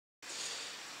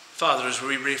Father, as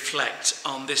we reflect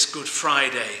on this Good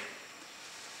Friday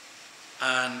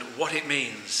and what it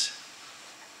means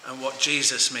and what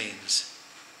Jesus means,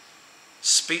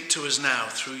 speak to us now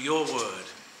through your word.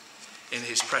 In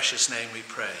his precious name we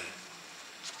pray.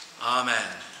 Amen.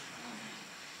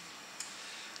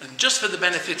 And just for the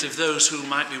benefit of those who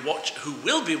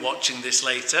will be watching this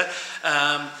later,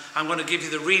 I'm going to give you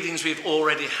the readings we've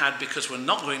already had because we're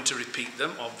not going to repeat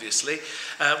them, obviously.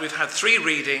 We've had 3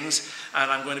 readings, and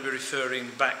I'm going to be referring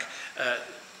back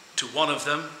to one of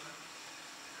them.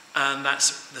 And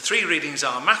that's the 3 readings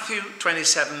are Matthew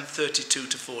 27, 32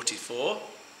 to 44,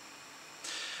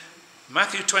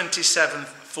 Matthew 27,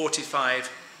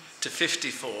 45 to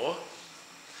 54,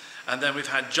 and then we've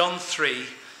had John 3,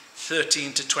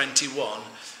 13 to 21,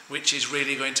 which is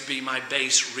really going to be my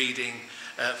base reading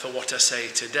for what I say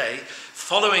today,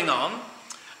 following on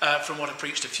from what I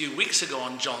preached a few weeks ago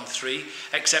on John 3,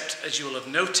 except as you will have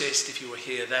noticed if you were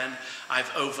here then,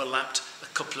 I've overlapped a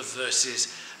couple of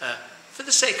verses for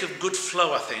the sake of good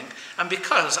flow, I think, and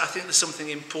because I think there's something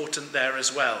important there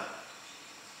as well.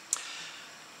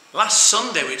 Last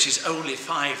Sunday, which is only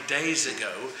 5 days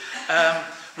ago,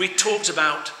 we talked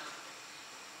about...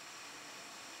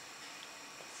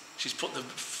 She's put the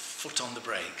foot on the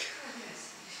brake.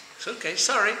 It's okay,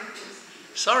 sorry,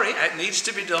 it needs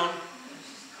to be done.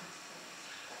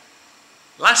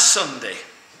 Last Sunday,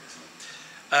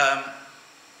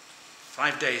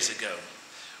 5 days ago,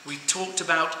 we talked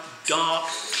about dark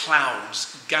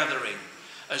clouds gathering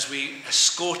as we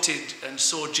escorted and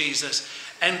saw Jesus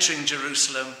entering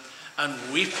Jerusalem and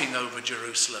weeping over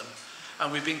Jerusalem.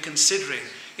 And we've been considering,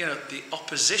 the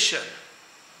opposition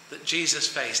that Jesus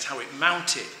faced, how it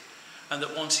mounted, and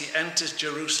that once he enters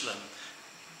Jerusalem,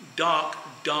 dark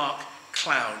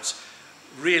clouds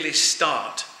really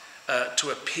start to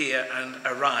appear and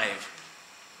arrive.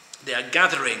 They are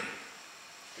gathering,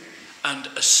 and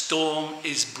a storm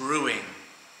is brewing.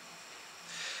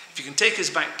 If you can take us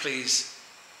back, please,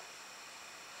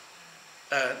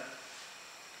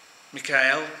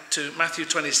 Michael, to Matthew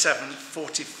 27,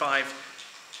 45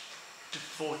 to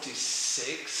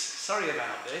 46. Sorry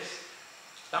about this.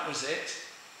 That was it.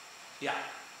 Yeah,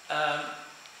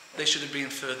 they should have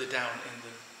been further down in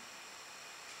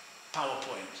the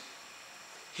PowerPoint.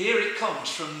 Here it comes,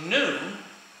 from noon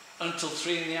until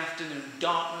 3 in the afternoon,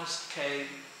 darkness came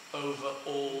over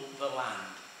all the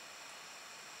land.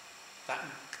 That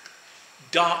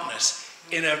darkness,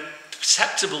 in a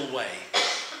perceptible way,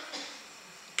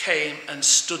 came and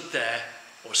stood there,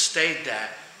 or stayed there,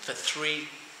 for 3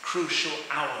 crucial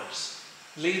hours,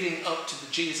 leading up to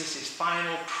Jesus'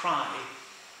 final cry,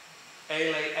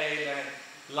 Ele, Ele,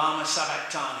 lama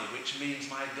sabachthani, which means,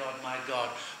 my God,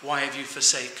 why have you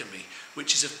forsaken me?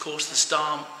 Which is, of course, the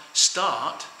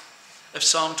start of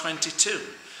Psalm 22.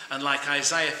 And like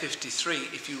Isaiah 53,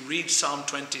 if you read Psalm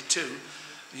 22,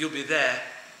 you'll be there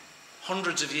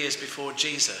hundreds of years before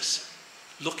Jesus,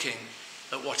 looking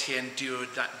at what he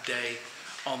endured that day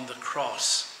on the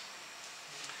cross.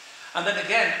 And then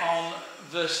again on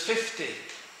verse 50,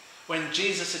 when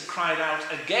Jesus had cried out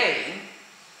again,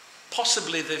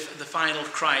 possibly the final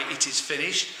cry, it is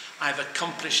finished, I've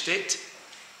accomplished it.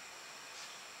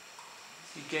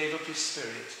 He gave up his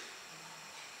spirit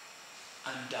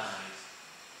and died.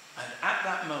 And at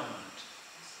that moment,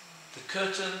 the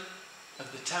curtain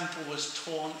of the temple was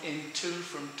torn in 2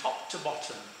 from top to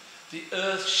bottom. The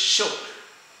earth shook,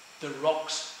 the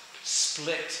rocks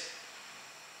split,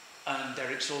 and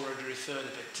Derek's already referred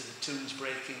a bit to the tombs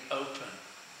breaking open.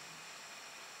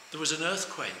 There was an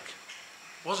earthquake.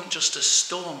 It wasn't just a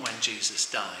storm when Jesus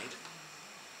died,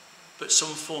 but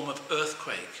some form of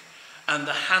earthquake. And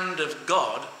the hand of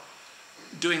God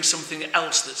doing something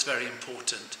else that's very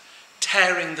important,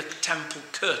 tearing the temple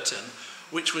curtain,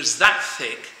 which was that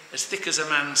thick, as thick as a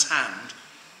man's hand,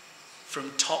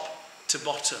 from top to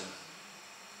bottom.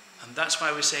 And that's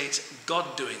why we say it's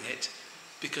God doing it,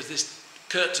 because this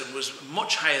curtain was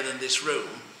much higher than this room.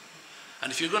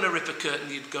 And if you're going to rip a curtain,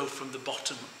 you'd go from the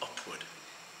bottom upward.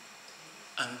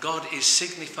 And God is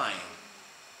signifying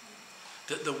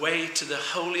that the way to the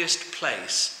holiest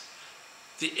place,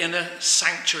 the inner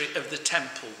sanctuary of the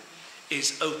temple,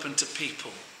 is open to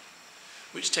people.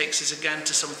 Which takes us again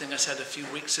to something I said a few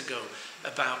weeks ago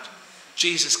about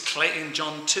Jesus in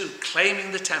John 2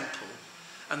 claiming the temple,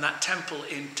 and that temple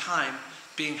in time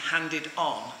being handed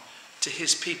on to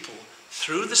his people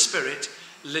through the Spirit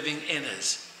living in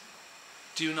us.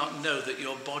 Do you not know that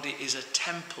your body is a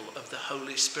temple of the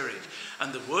Holy Spirit?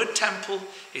 And the word temple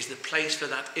is the place for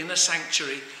that inner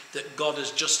sanctuary that God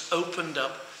has just opened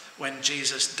up when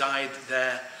Jesus died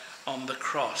there on the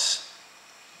cross.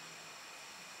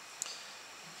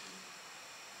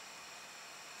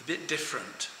 bit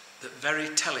different, but very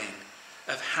telling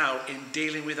of how in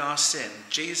dealing with our sin,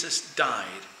 Jesus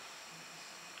died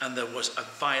and there was a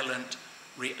violent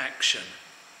reaction.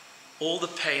 All the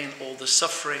pain, all the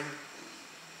suffering,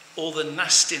 all the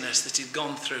nastiness that he'd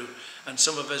gone through, and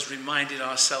some of us reminded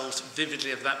ourselves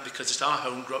vividly of that because at our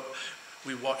home group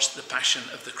we watched The Passion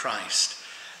of the Christ.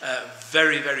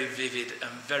 Very, very vivid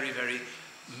and very, very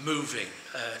moving.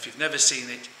 If you've never seen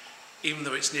it, even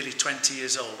though it's nearly 20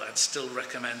 years old, I'd still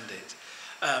recommend it.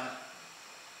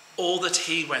 All that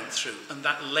he went through and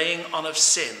that laying on of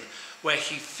sin where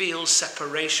he feels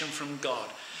separation from God.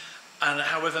 And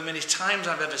however many times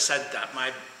I've ever said that,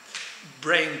 my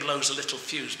brain blows a little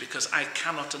fuse because I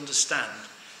cannot understand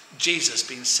Jesus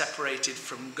being separated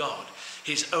from God,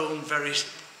 his own very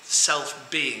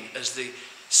self-being as the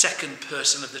second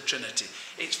person of the Trinity.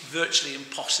 It's virtually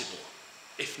impossible,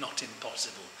 if not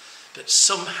impossible. But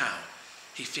somehow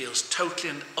he feels totally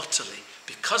and utterly,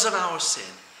 because of our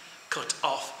sin, cut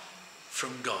off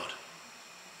from God.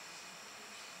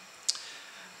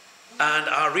 And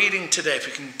our reading today, if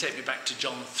we can take me back to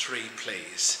John 3,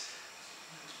 please,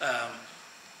 at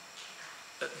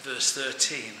verse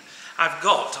 13.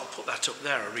 I'll put that up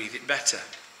there, I'll read it better.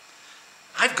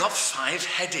 I've got 5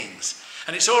 headings.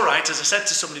 And it's all right, as I said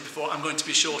to somebody before, I'm going to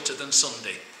be shorter than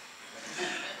Sunday.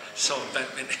 So,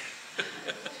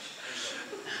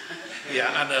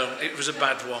 yeah, I know, it was a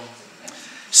bad one.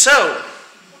 So,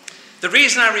 the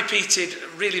reason I repeated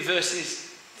really verses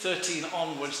 13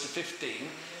 onwards to 15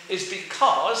 is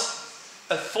because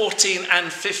of 14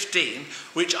 and 15,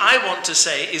 which I want to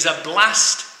say is a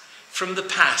blast from the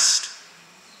past.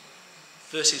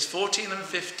 Verses 14 and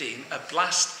 15, a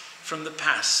blast from the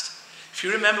past. If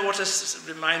you remember what I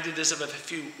reminded us of a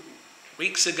few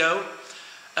weeks ago,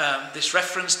 this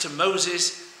reference to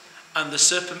Moses and the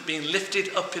serpent being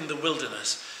lifted up in the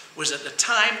wilderness was at the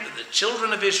time that the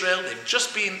children of Israel, they've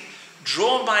just been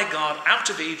drawn by God out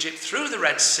of Egypt through the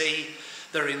Red Sea.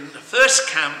 They're in the first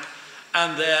camp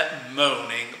and they're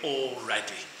moaning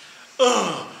already.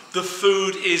 Oh, the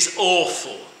food is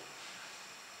awful.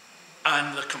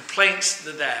 And the complaints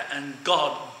are there, and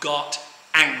God got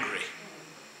angry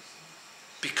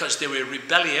because they were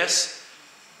rebellious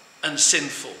and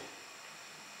sinful.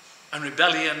 And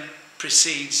rebellion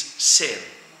precedes sin.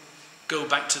 Go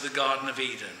back to the Garden of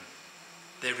Eden.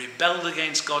 They rebelled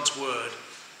against God's word,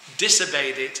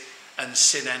 disobeyed it, and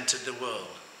sin entered the world.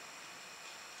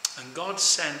 And God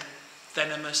sent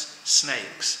venomous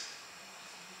snakes.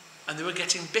 And they were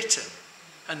getting bitten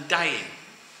and dying,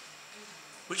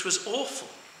 which was awful.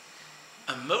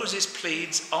 And Moses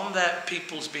pleads on their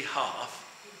people's behalf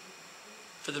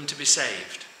for them to be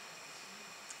saved.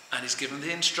 And he's given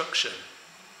the instruction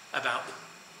about the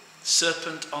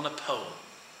serpent on a pole.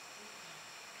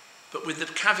 But with the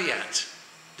caveat,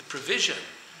 the provision,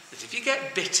 that if you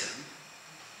get bitten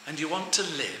and you want to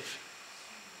live,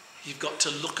 you've got to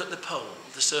look at the pole,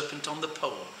 the serpent on the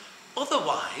pole.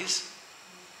 Otherwise,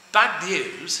 bad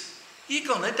news, you're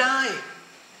going to die.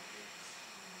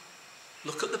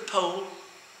 Look at the pole,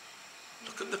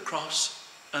 look at the cross,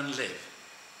 and live.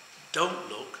 Don't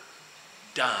look,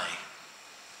 die.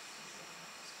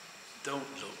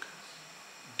 Don't look,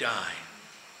 die.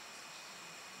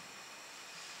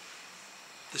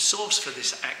 The source for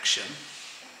this action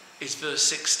is verse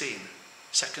 16,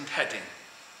 second heading.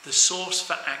 The source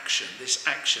for action, this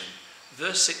action,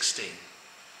 verse 16.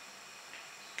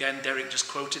 Again, Derek just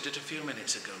quoted it a few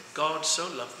minutes ago. God so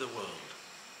loved the world.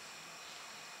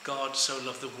 God so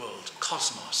loved the world,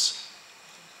 cosmos,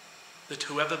 that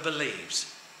whoever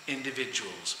believes,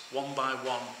 individuals, one by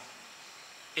one,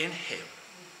 in him,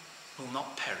 will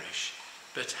not perish,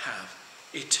 but have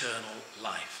eternal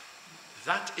life.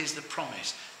 That is the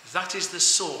promise. That is the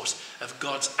source of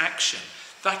God's action.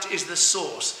 That is the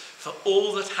source for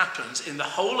all that happens in the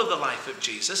whole of the life of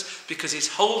Jesus, because his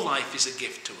whole life is a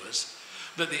gift to us.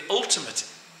 But the ultimate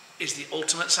is the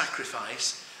ultimate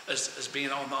sacrifice, as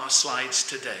being on our slides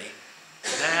today,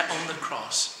 there on the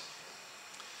cross,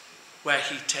 where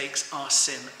he takes our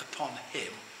sin upon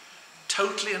him,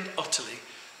 totally and utterly,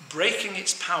 breaking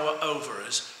its power over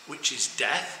us, which is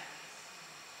death.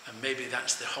 And maybe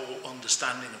that's the whole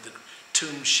understanding of the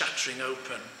tomb shattering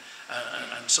open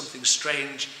and something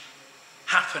strange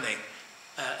happening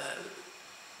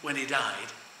when he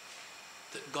died,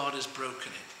 that God has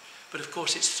broken it. But of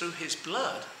course it's through his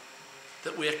blood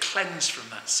that we are cleansed from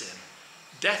that sin.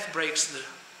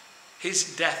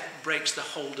 His death breaks the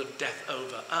hold of death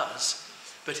over us,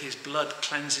 but his blood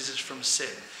cleanses us from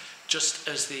sin. Just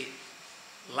as the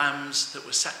lambs that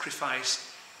were sacrificed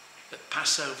at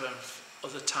Passover and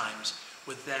other times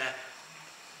were there,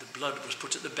 the blood was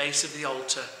put at the base of the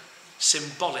altar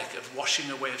symbolic of washing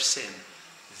away of sin.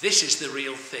 This is the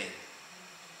real thing.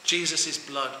 Jesus'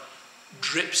 blood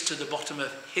drips to the bottom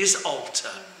of his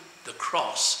altar, the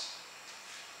cross,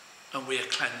 and we are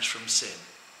cleansed from sin.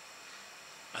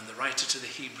 And the writer to the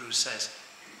Hebrews says,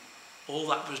 all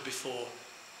that was before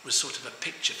was sort of a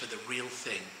picture for the real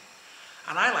thing.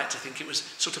 And I like to think it was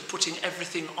sort of putting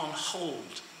everything on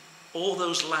hold. All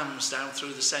those lambs down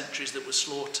through the centuries that were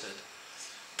slaughtered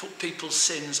put people's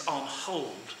sins on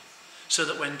hold so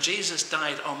that when Jesus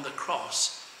died on the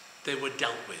cross, they were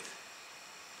dealt with.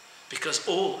 Because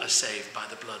all are saved by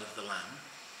the blood of the Lamb.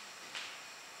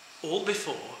 All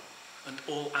before and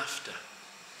all after.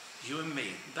 You and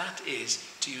me. That is,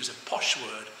 to use a posh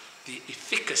word, the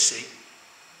efficacy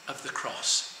of the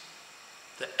cross.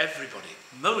 That everybody,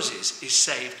 Moses is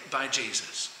saved by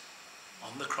Jesus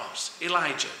on the cross.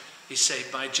 Elijah is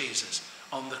saved by Jesus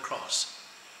on the cross.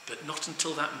 But not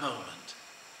until that moment.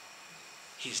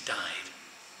 He's died.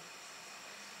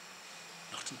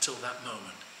 Not until that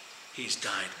moment. He's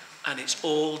died. And it's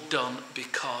all done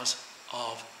because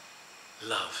of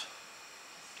love.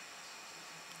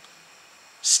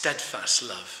 Steadfast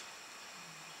love.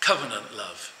 Covenant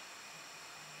love.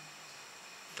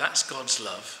 That's God's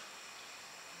love.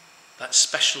 That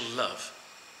special love.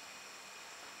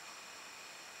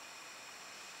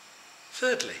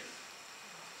 Thirdly,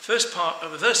 first part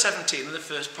of verse 17 and the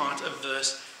first part of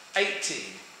verse 18,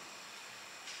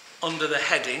 under the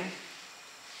heading,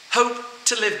 hope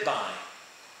to live by.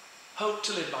 Hope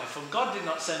to live by. For God did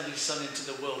not send his Son into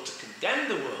the world to condemn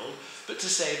the world, but to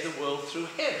save the world through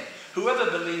him.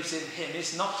 Whoever believes in him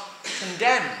is not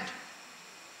condemned.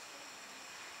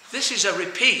 This is a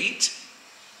repeat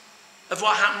of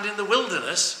what happened in the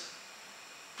wilderness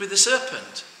with the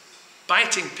serpent,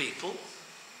 biting people,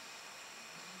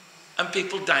 and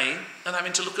people dying and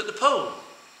having to look at the pole.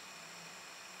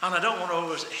 And I don't want to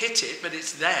always hit it, but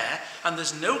it's there, and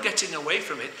there's no getting away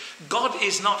from it. God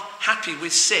is not happy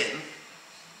with sin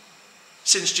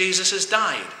since Jesus has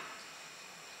died.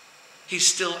 He's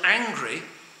still angry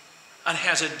and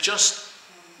has a just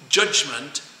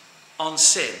judgment on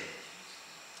sin.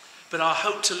 But our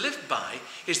hope to live by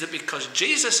is that because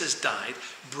Jesus has died,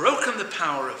 broken the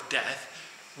power of death,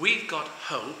 we've got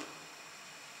hope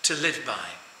to live by.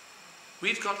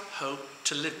 We've got hope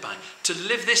to live by. To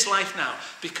live this life now.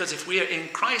 Because if we are in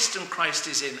Christ and Christ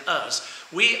is in us,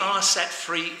 we are set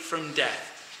free from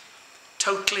death.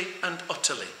 Totally and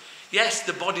utterly. Yes,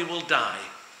 the body will die.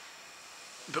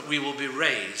 But we will be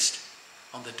raised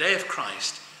on the day of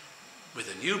Christ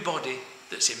with a new body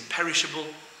that's imperishable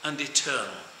and eternal.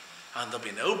 And there'll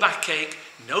be no backache,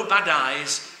 no bad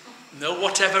eyes, no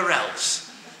whatever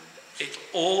else. It'll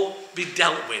all be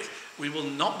dealt with. We will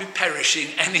not be perishing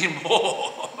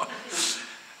anymore.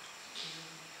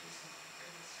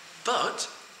 But,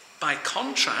 by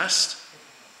contrast,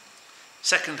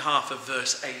 second half of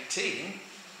verse 18,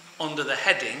 under the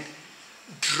heading,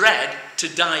 dread to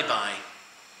die by.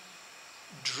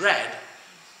 Dread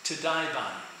to die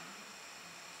by.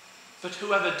 But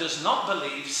whoever does not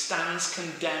believe stands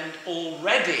condemned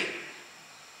already.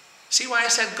 See why I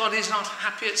said God is not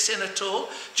happy at sin at all?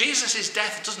 Jesus'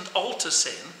 death doesn't alter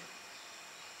sin.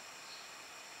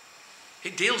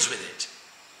 It deals with it.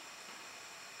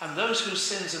 And those whose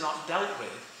sins are not dealt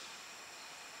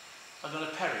with are going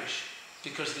to perish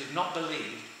because they've not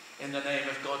believed in the name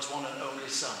of God's one and only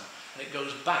Son. And it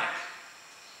goes back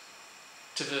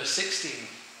to verse 16,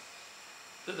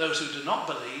 that those who do not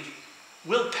believe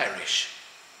will perish.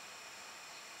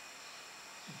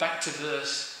 Back to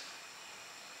verse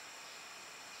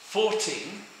 14,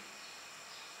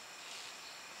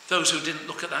 those who didn't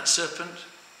look at that serpent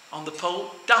on the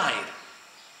pole died.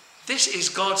 This is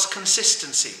God's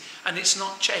consistency, and it's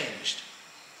not changed.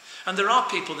 And there are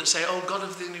people that say, oh, God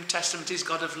of the New Testament is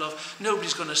God of love.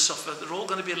 Nobody's going to suffer. They're all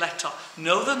going to be let off.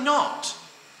 No, they're not.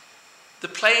 The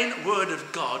plain word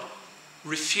of God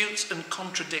refutes and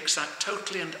contradicts that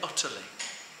totally and utterly.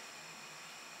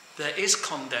 There is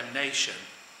condemnation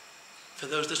for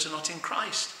those that are not in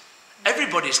Christ.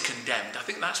 Everybody's condemned. I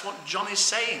think that's what John is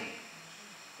saying.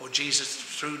 Or Jesus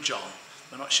through John.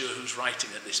 We're not sure who's writing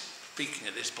at this, speaking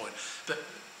at this point. But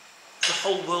the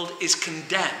whole world is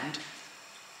condemned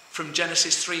from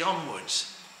Genesis 3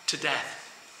 onwards to death.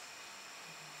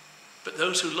 But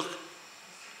those who look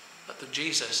at the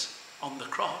Jesus on the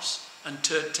cross and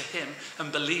turn to him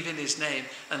and believe in his name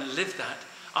and live that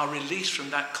are released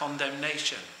from that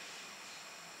condemnation.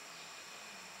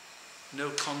 No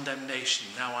condemnation,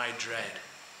 now I dread.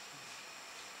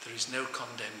 There is no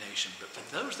condemnation. But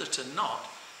for those that are not,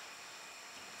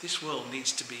 this world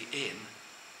needs to be in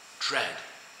dread.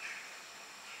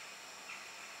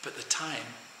 But the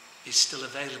time is still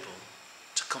available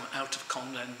to come out of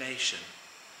condemnation,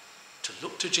 to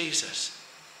look to Jesus,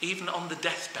 even on the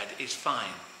deathbed, is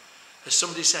fine. As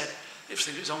somebody said, I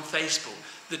think it was on Facebook,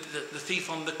 the thief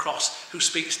on the cross who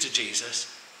speaks to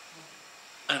Jesus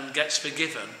and gets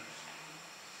forgiven,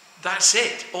 that's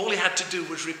it. All he had to do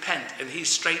was repent and he's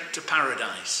straight to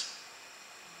paradise.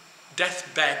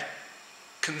 Deathbed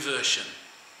conversion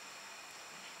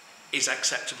is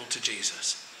acceptable to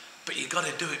Jesus. But you've got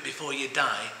to do it before you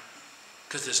die,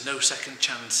 because there's no second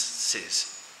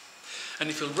chances. And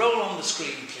if you'll roll on the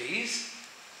screen, please.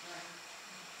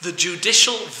 The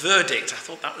judicial verdict. I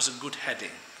thought that was a good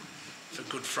heading for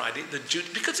Good Friday.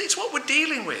 Because it's what we're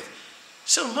dealing with.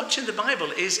 So much in the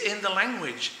Bible is in the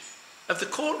language of the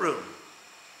courtroom.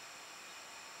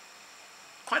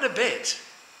 Quite a bit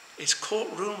is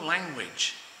courtroom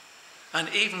language. And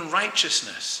even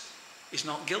righteousness is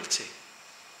not guilty,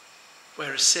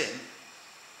 whereas sin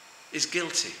is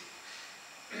guilty.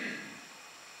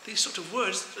 These sort of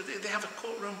words, they have a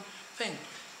courtroom thing.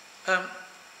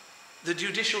 The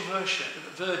judicial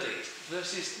verdict,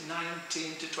 verses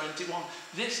 19 to 21.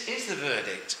 This is the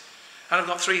verdict. And I've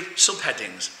got 3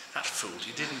 subheadings. That fooled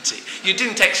you, didn't it? You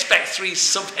didn't expect 3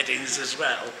 subheadings as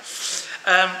well.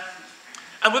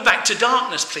 And we're back to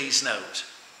darkness, please note.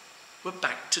 We're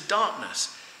back to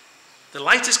darkness. The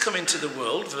light has come into the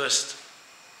world, verse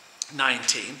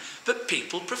 19, but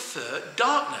people prefer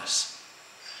darkness.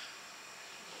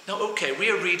 Now, okay, we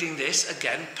are reading this,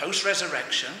 again,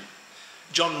 post-resurrection.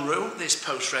 John wrote this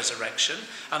post-resurrection,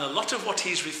 and a lot of what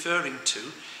he's referring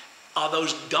to are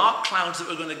those dark clouds that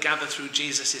were going to gather through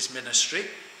Jesus' ministry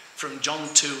from John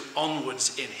 2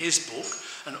 onwards in his book,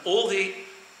 and all the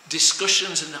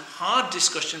discussions and the hard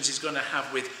discussions he's going to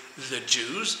have with the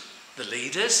Jews, the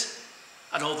leaders.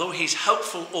 And although he's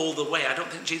hopeful all the way, I don't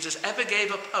think Jesus ever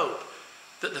gave up hope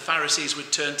that the Pharisees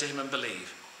would turn to him and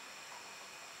believe.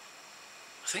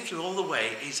 I think all the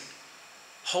way he's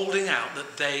holding out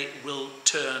that they will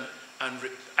turn and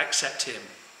accept him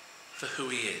for who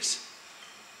he is.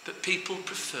 But people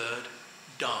preferred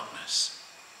darkness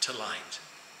to light.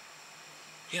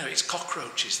 You know, it's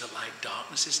cockroaches that like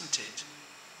darkness, isn't it?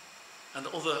 And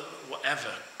other whatever,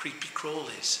 creepy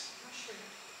crawlies.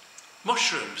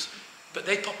 Mushrooms. But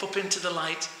they pop up into the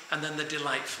light and then they're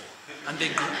delightful. And they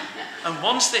grow. And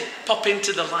once they pop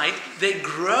into the light, they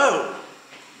grow.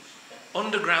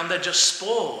 Underground, they're just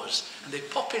spores. And they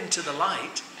pop into the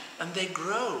light and they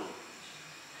grow.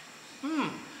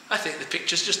 I think the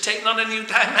picture's just taken on a new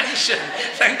dimension.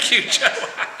 Thank you,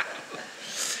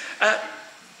 Joanne.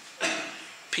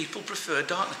 People prefer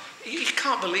darkness. You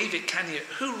can't believe it, can you?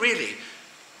 Who really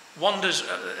wanders,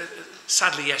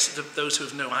 sadly, yes, those who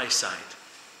have no eyesight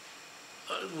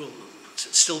will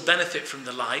still benefit from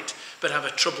the light, but have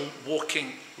a trouble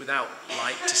walking without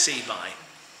light to see by.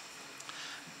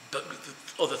 But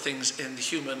other things in the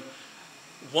human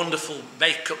wonderful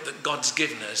makeup that God's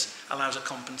given us allows a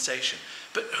compensation.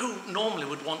 But who normally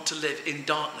would want to live in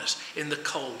darkness, in the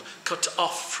cold, cut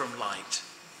off from light?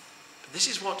 But this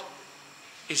is what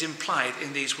is implied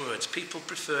in these words. People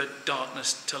prefer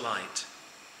darkness to light.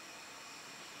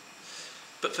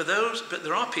 But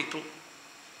there are people,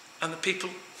 and the people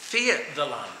fear the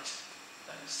light.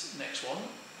 That's the next one.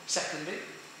 Secondly,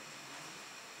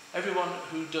 everyone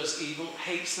who does evil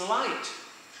hates the light.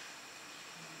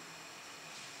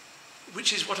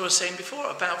 Which is what I was saying before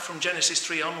about from Genesis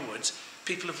 3 onwards,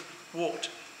 people have walked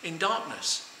in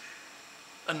darkness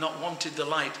and not wanted the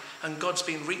light. And God's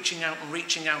been reaching out and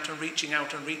reaching out and reaching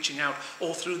out and reaching out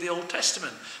all through the Old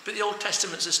Testament. But the Old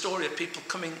Testament's a story of people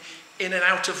coming in and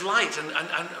out of light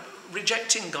and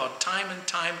rejecting God time and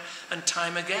time and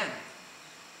time again.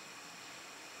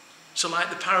 So like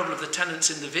the parable of the tenants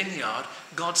in the vineyard,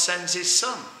 God sends his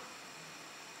son.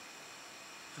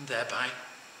 And thereby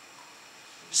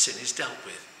sin is dealt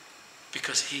with,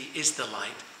 because he is the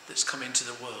light that's come into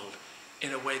the world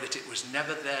in a way that it was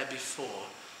never there before,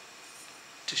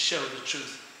 to show the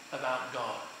truth about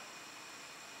God.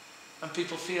 And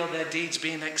people feel their deeds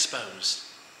being exposed.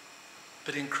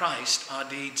 But in Christ, our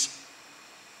deeds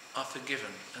are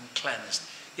forgiven and cleansed.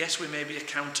 Yes, we may be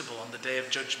accountable on the day of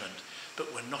judgment,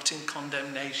 but we're not in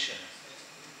condemnation.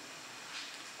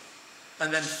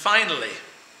 And then finally,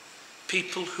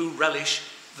 people who relish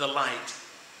the light.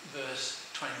 Verse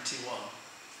 21.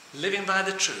 Living by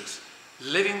the truth,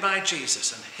 living by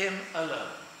Jesus and him alone,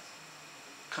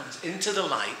 comes into the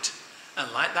light,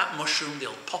 and like that mushroom,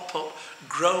 they'll pop up,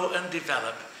 grow and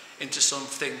develop into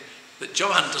something that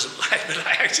Joanne doesn't like, but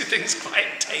I actually think is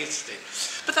quite tasty.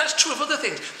 But that's true of other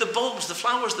things. The bulbs, the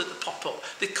flowers that pop up,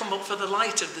 they come up for the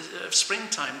light of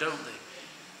springtime, don't they?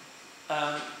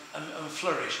 and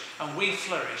flourish. And we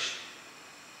flourish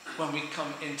when we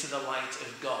come into the light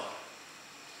of God.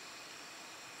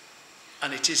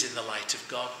 And it is in the light of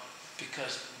God,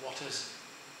 because what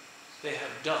they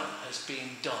have done has been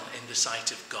done in the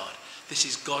sight of God. This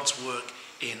is God's work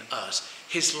in us.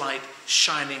 His light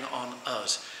shining on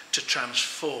us to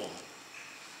transform.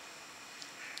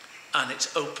 And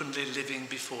it's openly living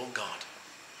before God.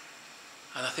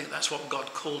 And I think that's what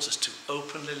God calls us to,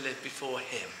 openly live before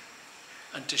him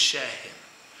and to share him.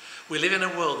 We live in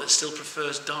a world that still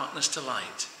prefers darkness to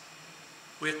light.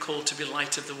 We are called to be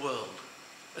light of the world,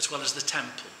 as well as the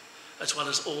temple, as well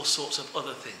as all sorts of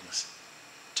other things,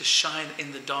 to shine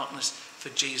in the darkness for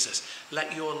Jesus.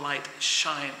 Let your light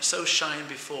shine, so shine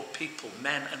before people,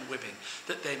 men and women,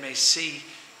 that they may see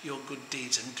your good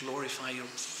deeds and glorify your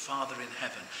Father in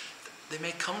heaven. They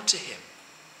may come to him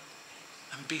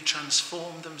and be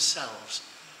transformed themselves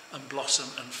and blossom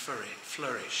and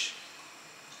flourish.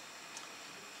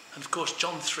 And of course,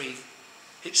 John 3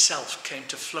 itself came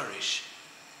to flourish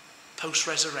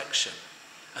post-resurrection.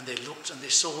 And they looked and they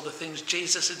saw the things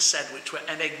Jesus had said, which were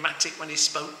enigmatic when he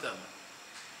spoke them.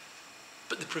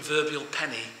 But the proverbial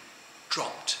penny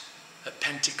dropped at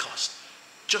Pentecost,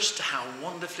 just to how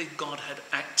wonderfully God had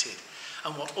acted,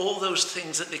 and what all those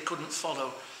things that they couldn't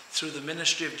follow through the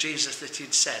ministry of Jesus that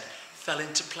he'd said fell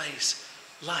into place,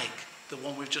 like the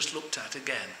one we've just looked at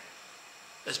again.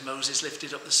 As Moses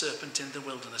lifted up the serpent in the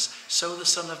wilderness, so the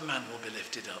Son of Man will be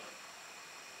lifted up.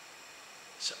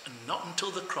 So, and not until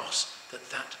the cross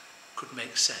that could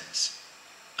make sense.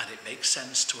 And it makes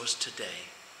sense to us today.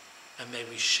 And may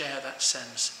we share that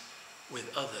sense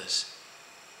with others,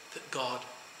 that God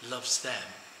loves them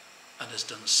and has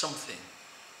done something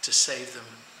to save them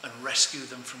and rescue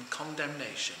them from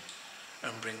condemnation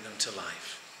and bring them to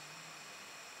life.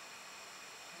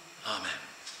 Amen.